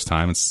for the first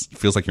time. It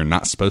feels like you're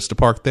not supposed to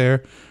park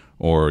there,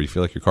 or you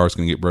feel like your car's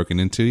going to get broken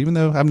into, even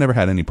though I've never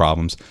had any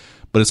problems.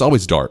 But it's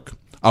always dark.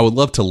 I would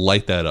love to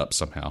light that up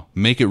somehow,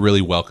 make it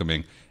really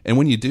welcoming. And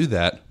when you do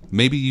that,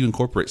 maybe you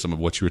incorporate some of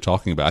what you were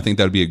talking about. I think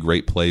that would be a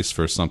great place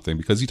for something,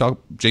 because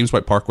James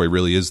White Parkway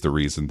really is the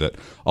reason that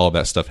all of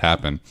that stuff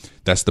happened.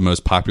 That's the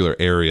most popular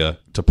area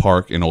to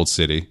park in Old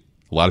City.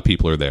 A lot of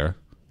people are there.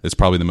 It's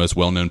probably the most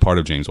well-known part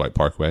of James White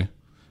Parkway.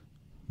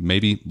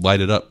 Maybe light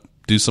it up.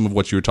 Do some of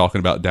what you were talking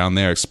about down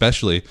there,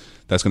 especially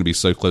that's going to be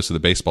so close to the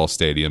baseball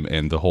stadium,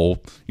 and the whole,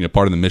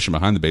 part of the mission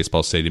behind the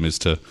baseball stadium is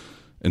to,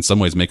 in some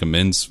ways, make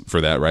amends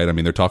for that, right? I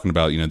mean, they're talking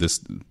about,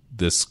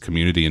 this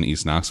community in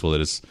East Knoxville that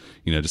has,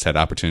 just had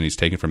opportunities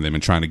taken from them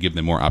and trying to give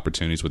them more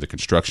opportunities with the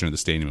construction of the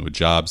stadium and with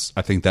jobs.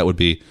 I think that would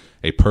be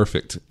a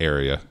perfect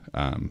area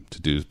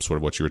to do sort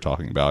of what you were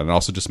talking about, and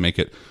also just make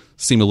it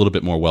seem a little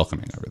bit more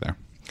welcoming over there.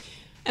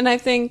 And I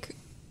think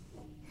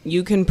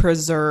you can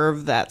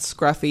preserve that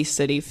scruffy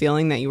city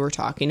feeling that you were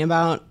talking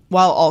about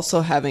while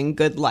also having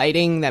good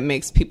lighting that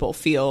makes people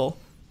feel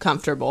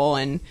comfortable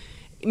and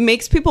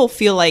makes people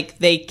feel like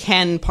they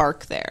can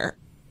park there.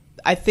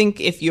 I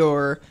think if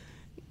you're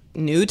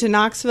new to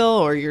Knoxville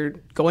or you're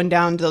going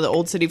down to the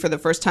Old City for the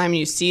first time and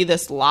you see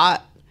this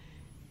lot,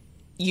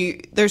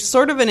 there's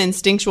sort of an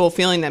instinctual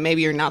feeling that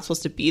maybe you're not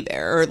supposed to be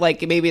there, or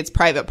like maybe it's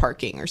private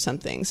parking or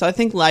something. So I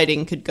think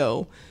lighting could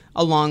go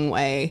a long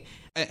way.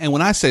 And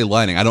when I say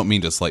lighting, I don't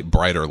mean just like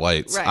brighter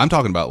lights. Right. I'm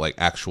talking about like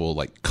actual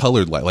like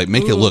colored light, like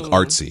make it look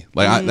artsy.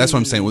 Like that's what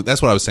I'm saying.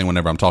 That's what I was saying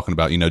whenever I'm talking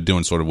about,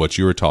 doing sort of what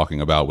you were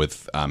talking about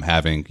with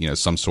having,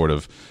 some sort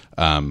of,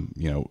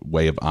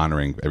 way of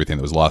honoring everything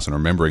that was lost and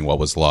remembering what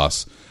was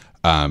lost.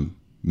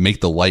 Make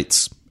the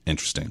lights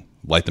interesting.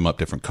 Light them up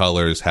different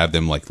colors. Have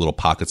them like little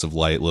pockets of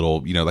light.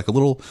 Little, like a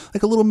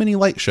little mini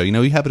light show.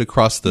 You have it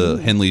across the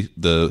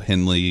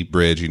Henley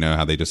Bridge.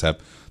 How they just have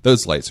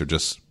those lights are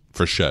just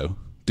for show.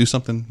 Do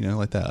something,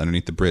 like that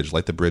underneath the bridge.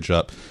 Light the bridge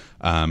up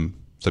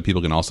so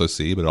people can also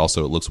see, but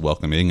also it looks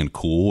welcoming and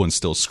cool and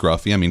still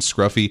scruffy. I mean,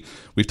 scruffy,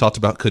 we've talked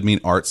about, could mean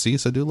artsy,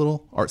 so do a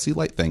little artsy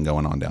light thing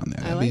going on down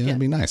there. That'd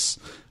be nice.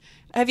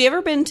 Have you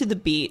ever been to the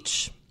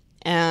beach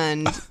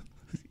and...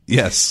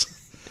 Yes.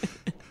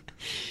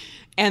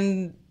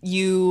 And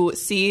you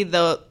see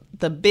the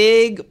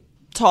big,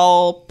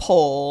 tall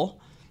pole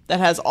that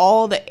has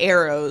all the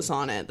arrows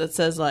on it that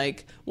says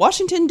like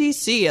Washington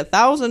D.C.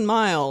 1,000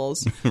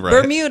 miles, right.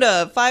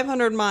 Bermuda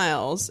 500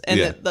 miles, and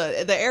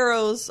the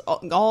arrows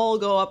all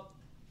go up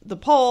the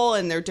pole,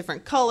 and they're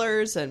different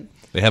colors, and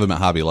They have them at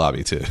Hobby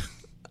Lobby too.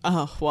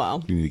 oh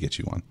wow, You need to get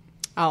you one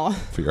I'll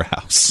for your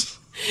house.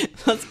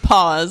 let's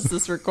pause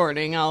this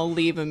recording. I'll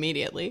leave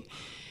immediately.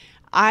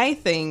 I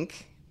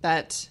think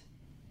that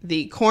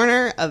the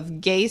corner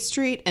of Gay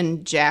Street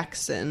and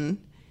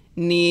Jackson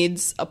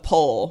needs a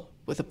pole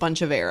with a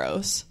bunch of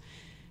arrows.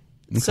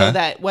 So Okay.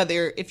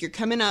 that if you're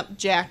coming up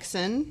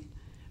Jackson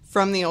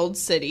from the old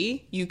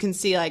city, you can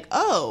see like,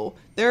 oh,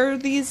 there are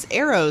these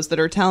arrows that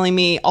are telling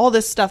me all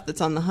this stuff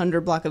that's on the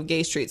 100 block of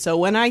Gay Street. So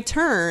when I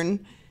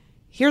turn,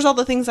 here's all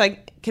the things I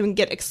can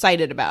get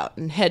excited about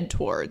and head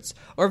towards.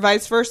 Or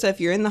vice versa,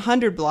 if you're in the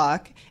 100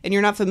 block and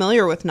you're not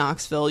familiar with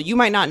Knoxville, you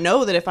might not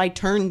know that if I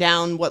turn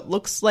down what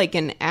looks like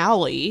an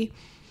alley,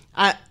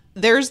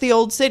 there's the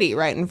old city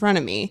right in front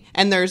of me.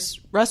 And there's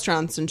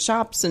restaurants and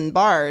shops and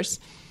bars.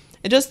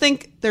 I just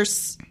think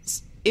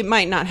it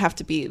might not have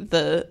to be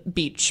the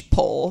beach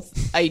pole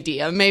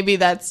idea. Maybe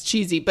that's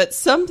cheesy, but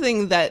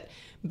something that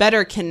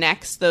better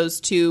connects those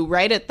two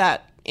right at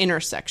that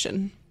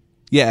intersection.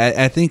 Yeah,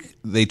 I think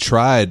they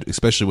tried,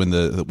 especially when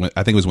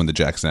I think it was when the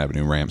Jackson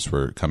Avenue ramps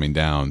were coming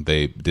down.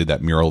 They did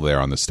that mural there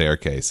on the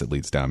staircase that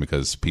leads down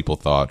because people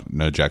thought,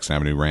 no Jackson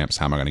Avenue ramps,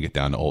 how am I going to get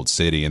down to Old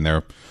City? And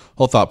their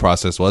whole thought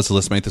process was, so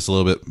let's make this a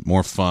little bit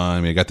more fun.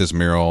 I mean, you got this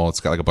mural, it's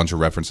got like a bunch of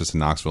references to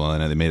Knoxville,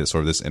 and they made it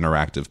sort of this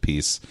interactive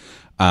piece.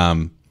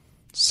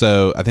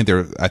 So I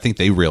think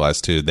they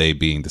realized too, they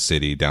being the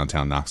city,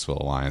 Downtown Knoxville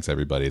Alliance,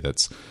 everybody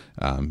that's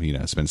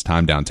spends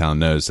time downtown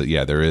knows that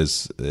it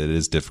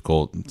is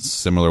difficult.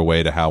 Similar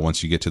way to how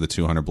once you get to the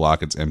 200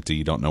 block, it's empty,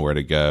 you don't know where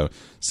to go.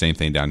 Same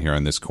thing down here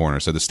on this corner.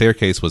 So the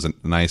staircase was a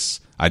nice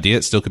idea.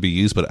 It still could be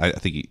used, but I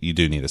think you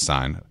do need a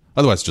sign.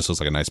 Otherwise, it just looks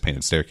like a nice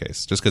painted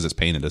staircase. Just because it's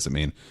painted doesn't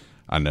mean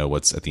I know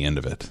what's at the end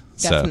of it.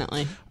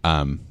 Definitely.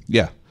 So,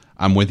 yeah,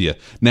 I'm with you.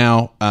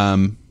 Now,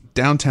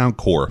 downtown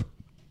core.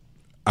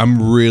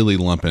 I'm really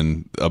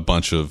lumping a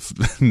bunch of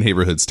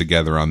neighborhoods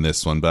together on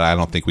this one, but I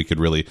don't think we could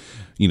really,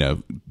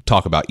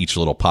 talk about each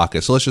little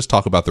pocket. So let's just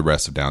talk about the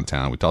rest of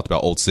downtown. We talked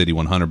about Old City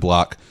 100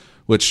 block,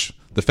 which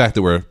the fact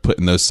that we're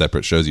putting those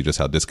separate shows you just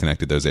how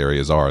disconnected those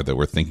areas are, that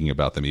we're thinking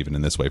about them even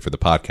in this way for the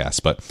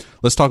podcast. But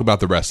let's talk about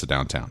the rest of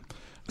downtown.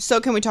 So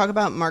can we talk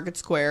about Market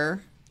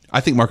Square?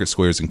 I think Market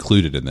Square is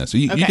included in this. So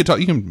you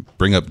can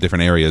bring up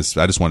different areas.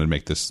 I just wanted to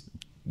make this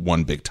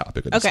one big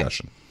topic of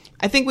discussion.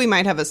 I think we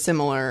might have a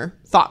similar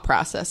thought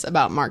process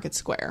about Market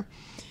Square.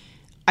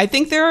 I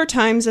think there are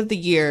times of the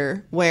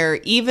year where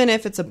even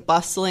if it's a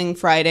bustling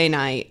Friday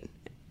night,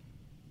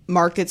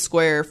 Market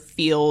Square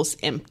feels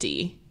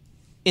empty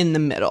in the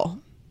middle.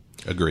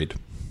 Agreed.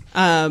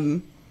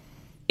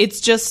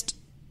 It's just,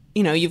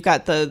 you've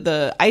got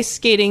the ice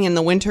skating in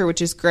the winter,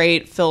 which is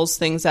great, fills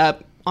things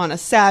up. On a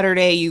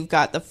Saturday, you've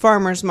got the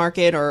farmer's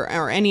market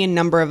or any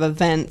number of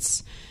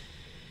events.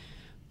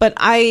 But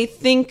I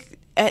think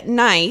at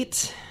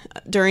night,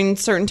 during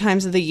certain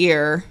times of the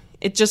year,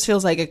 it just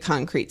feels like a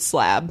concrete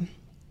slab.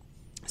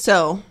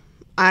 So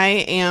I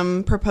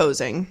am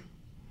proposing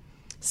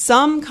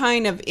some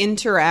kind of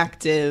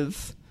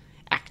interactive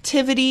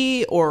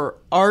activity or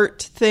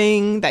art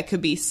thing that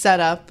could be set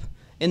up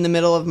in the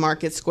middle of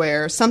Market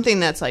Square, something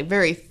that's like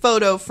very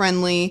photo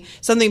friendly,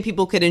 something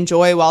people could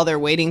enjoy while they're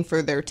waiting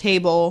for their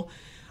table.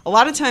 A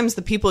lot of times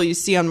the people you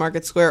see on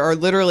Market Square are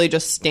literally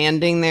just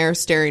standing there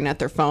staring at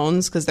their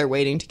phones because they're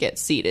waiting to get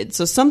seated.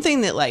 So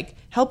something that like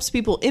helps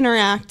people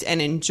interact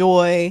and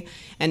enjoy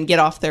and get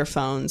off their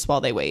phones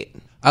while they wait.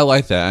 I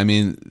like that. I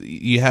mean,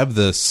 you have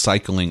the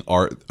cycling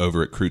art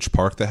over at Crouch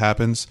Park that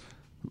happens.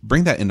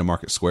 Bring that into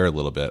Market Square a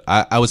little bit.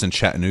 I was in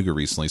Chattanooga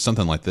recently.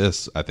 Something like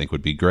this I think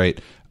would be great.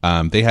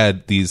 They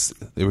had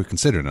they were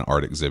considered an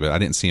art exhibit. I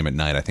didn't see them at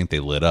night. I think they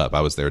lit up.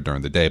 I was there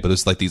during the day. But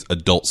it's like these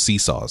adult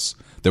seesaws.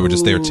 They were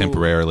just there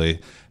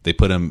temporarily. They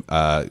put them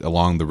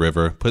along the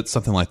river. Put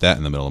something like that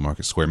in the middle of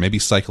Market Square. Maybe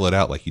cycle it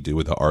out like you do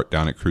with the art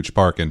down at Crouch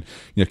Park, and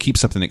keep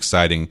something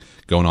exciting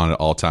going on at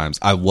all times.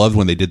 I loved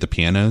when they did the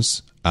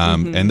pianos,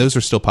 and those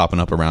are still popping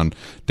up around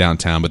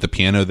downtown. But the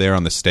piano there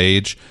on the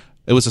stage,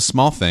 it was a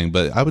small thing,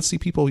 but I would see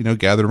people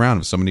gathered around.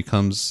 If somebody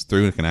comes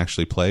through and can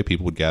actually play,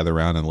 people would gather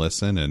around and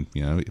listen, and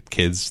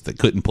kids that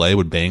couldn't play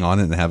would bang on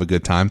it and have a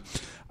good time.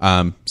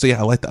 So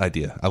yeah, I like the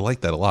idea. I like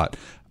that a lot.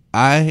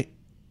 I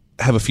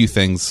have a few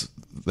things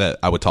that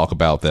I would talk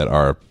about that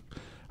are,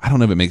 I don't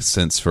know if it makes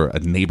sense for a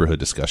neighborhood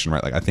discussion,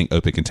 right? Like I think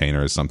open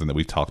container is something that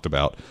we've talked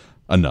about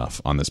enough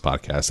on this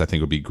podcast. I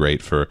think would be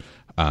great for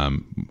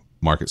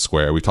Market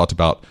Square. We talked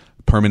about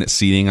permanent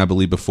seating, I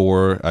believe,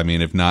 before. I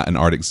mean, if not an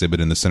art exhibit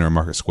in the center of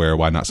Market Square,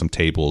 why not some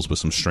tables with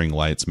some string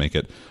lights, make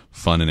it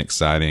fun and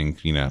exciting,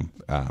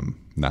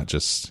 not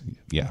just,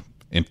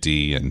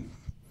 empty. And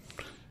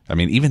I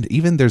mean,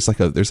 even there's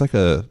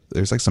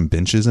some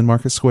benches in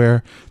Market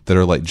Square that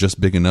are like just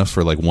big enough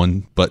for like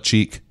one butt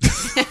cheek.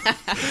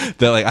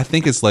 That like I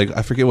think it's like,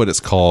 I forget what it's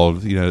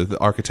called, the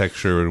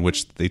architecture in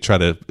which they try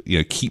to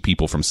keep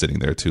people from sitting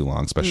there too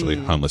long, especially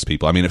homeless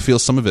people. I mean, it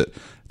feels, some of it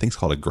I think it's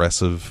called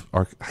aggressive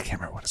I can't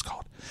remember what it's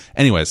called.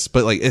 Anyways,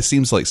 but like it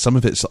seems like some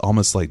of it's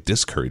almost like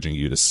discouraging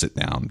you to sit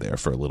down there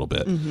for a little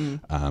bit.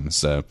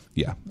 So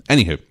yeah.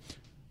 Anywho,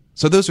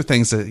 So those are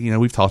things that,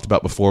 we've talked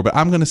about before, but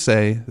I'm going to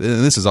say, and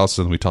this is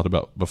also something we talked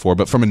about before,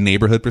 but from a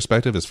neighborhood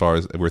perspective, as far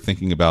as we're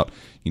thinking about,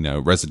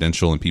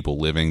 residential and people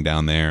living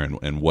down there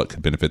and what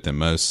could benefit them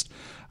most,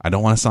 I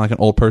don't want to sound like an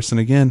old person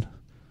again,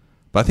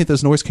 but I think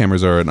those noise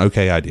cameras are an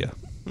okay idea.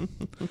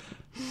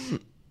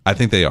 I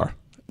think they are.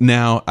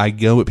 Now, I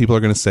get what people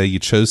are going to say. You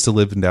chose to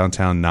live in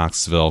downtown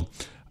Knoxville.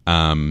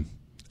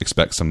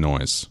 Expect some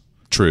noise.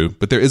 True,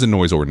 but there is a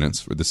noise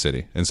ordinance for the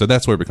city, and so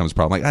that's where it becomes a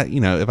problem. Like,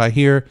 if I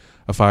hear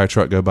a fire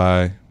truck go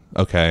by,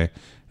 okay.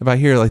 If I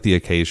hear like the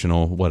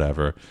occasional,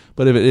 whatever.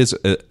 But if it is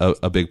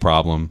a big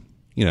problem,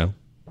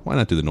 why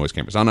not do the noise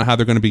cameras? I don't know how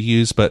they're going to be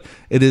used, but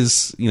it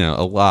is,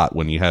 a lot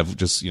when you have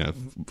just,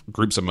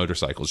 groups of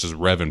motorcycles just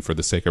revving for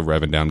the sake of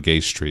revving down Gay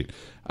Street.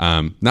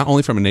 Not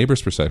only from a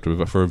neighbor's perspective,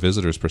 but for a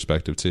visitor's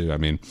perspective too. I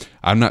mean,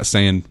 I'm not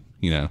saying,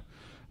 I'm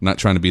not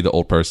trying to be the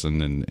old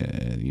person and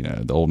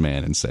the old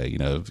man and say,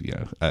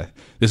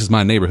 this is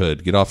my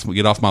neighborhood. Get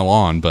off my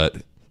lawn. But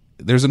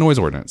there's a noise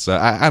ordinance.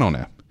 I don't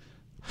know.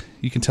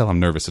 You can tell I'm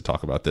nervous to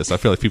talk about this. I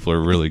feel like people are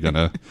really going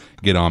to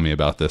get on me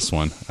about this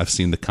one. I've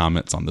seen the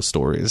comments on the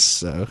stories.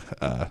 So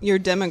your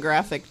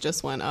demographic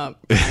just went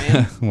up.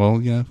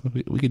 Well, yeah,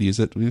 we could use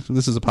it.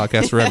 This is a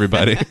podcast for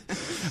everybody.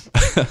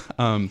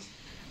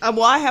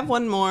 Well, I have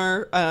one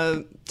more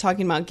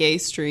talking about Gay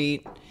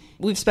Street.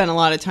 We've spent a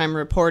lot of time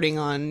reporting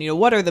on,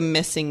 what are the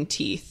missing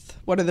teeth?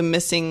 What are the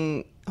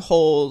missing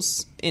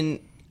holes in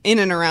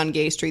and around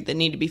Gay Street that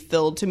need to be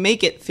filled to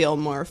make it feel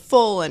more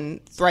full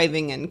and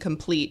thriving and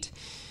complete?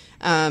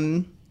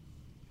 I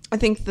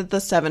think that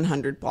the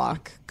 700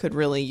 block could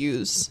really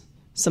use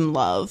some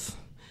love.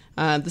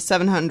 The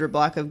 700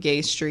 block of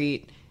Gay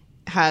Street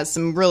has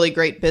some really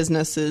great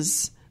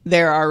businesses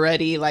there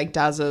already, like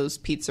Dazzo's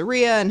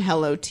Pizzeria and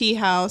Hello Tea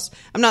House.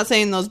 I'm not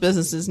saying those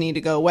businesses need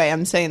to go away.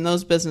 I'm saying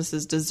those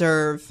businesses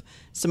deserve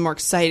some more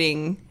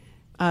exciting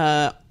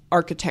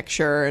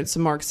architecture and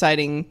some more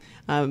exciting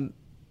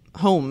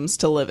homes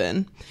to live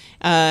in.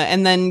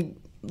 And then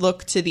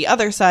look to the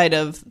other side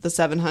of the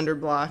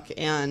 700 block,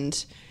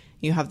 and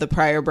you have the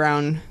Pryor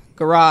Brown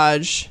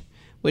garage,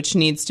 which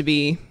needs to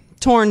be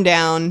torn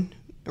down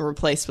and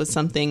replaced with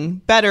something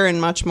better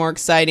and much more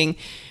exciting.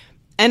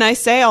 And I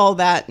say all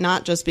that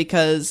not just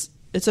because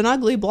it's an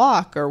ugly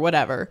block or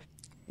whatever.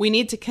 We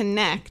need to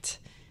connect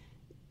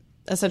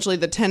essentially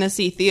the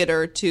Tennessee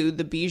Theater to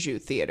the Bijou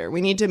Theater.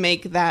 We need to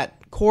make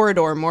that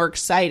corridor more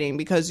exciting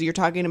because you're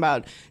talking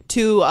about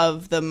two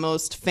of the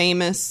most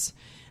famous,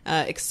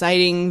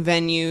 exciting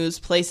venues,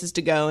 places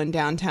to go in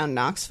downtown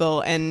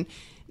Knoxville. And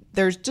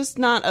there's just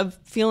not a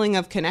feeling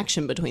of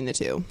connection between the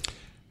two.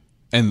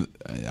 And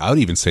I would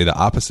even say the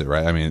opposite,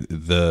 right? I mean,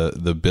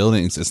 the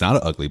buildings, it's not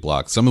an ugly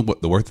block. Some of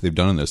the work that they've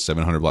done in those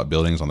 700 block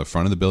buildings, on the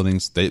front of the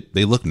buildings,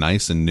 they look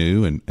nice and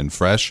new and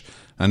fresh.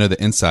 I know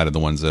the inside of the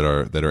ones that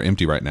are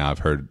empty right now, I've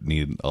heard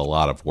need a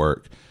lot of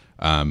work.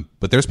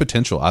 But there's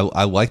potential.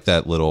 I like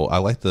that I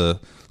like the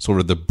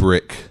sort of the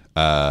brick,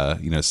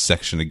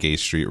 section of Gay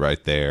Street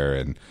right there.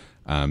 And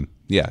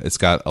it's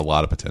got a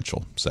lot of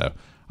potential. So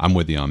I'm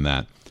with you on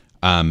that.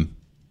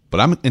 But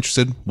I'm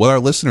interested what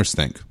our listeners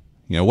think.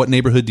 What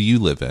neighborhood do you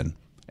live in?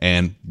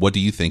 And what do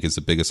you think is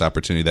the biggest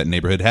opportunity that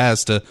neighborhood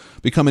has to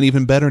become an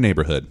even better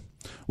neighborhood?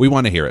 We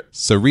want to hear it.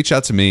 So reach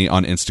out to me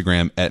on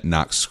Instagram at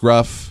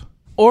KnoxScruff.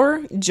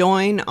 Or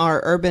join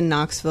our Urban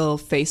Knoxville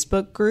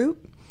Facebook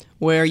group,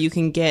 where you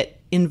can get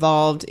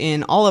involved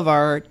in all of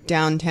our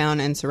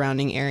downtown and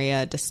surrounding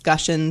area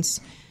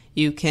discussions.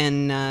 You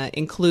can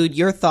include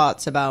your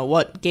thoughts about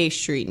what Gay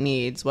Street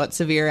needs, what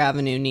Sevier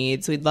Avenue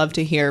needs. We'd love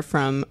to hear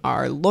from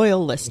our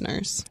loyal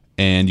listeners.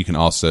 And you can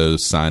also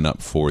sign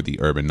up for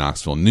the Urban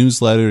Knoxville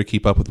newsletter to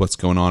keep up with what's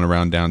going on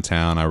around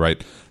downtown. I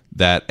write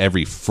that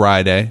every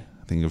Friday.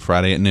 I think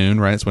Friday at noon,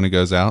 right? It's when it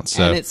goes out.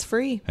 So, and it's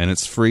free.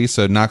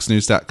 So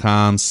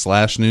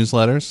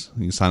knoxnews.com/newsletters.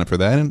 You can sign up for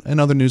that and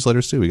other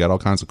newsletters too. We got all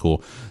kinds of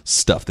cool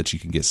stuff that you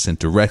can get sent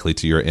directly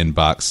to your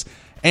inbox.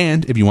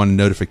 And if you want a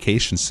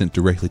notification sent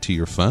directly to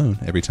your phone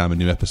every time a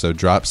new episode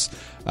drops,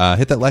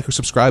 hit that like or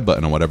subscribe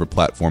button on whatever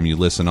platform you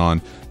listen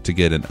on to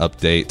get an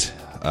update.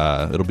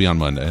 It'll be on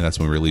Monday. That's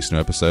when we release new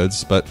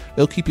episodes. But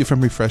it'll keep you from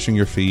refreshing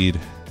your feed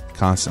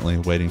constantly,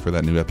 waiting for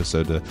that new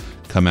episode to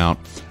come out.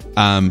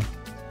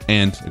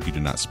 And if you do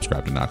not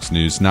subscribe to Knox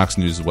News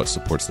is what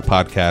supports the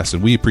podcast,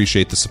 and we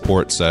appreciate the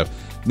support. So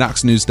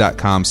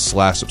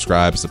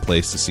knoxnews.com/subscribe is the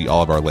place to see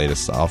all of our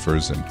latest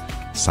offers and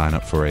sign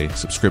up for a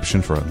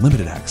subscription for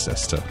unlimited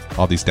access to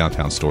all these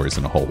downtown stories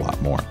and a whole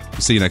lot more.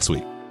 See you next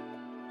week.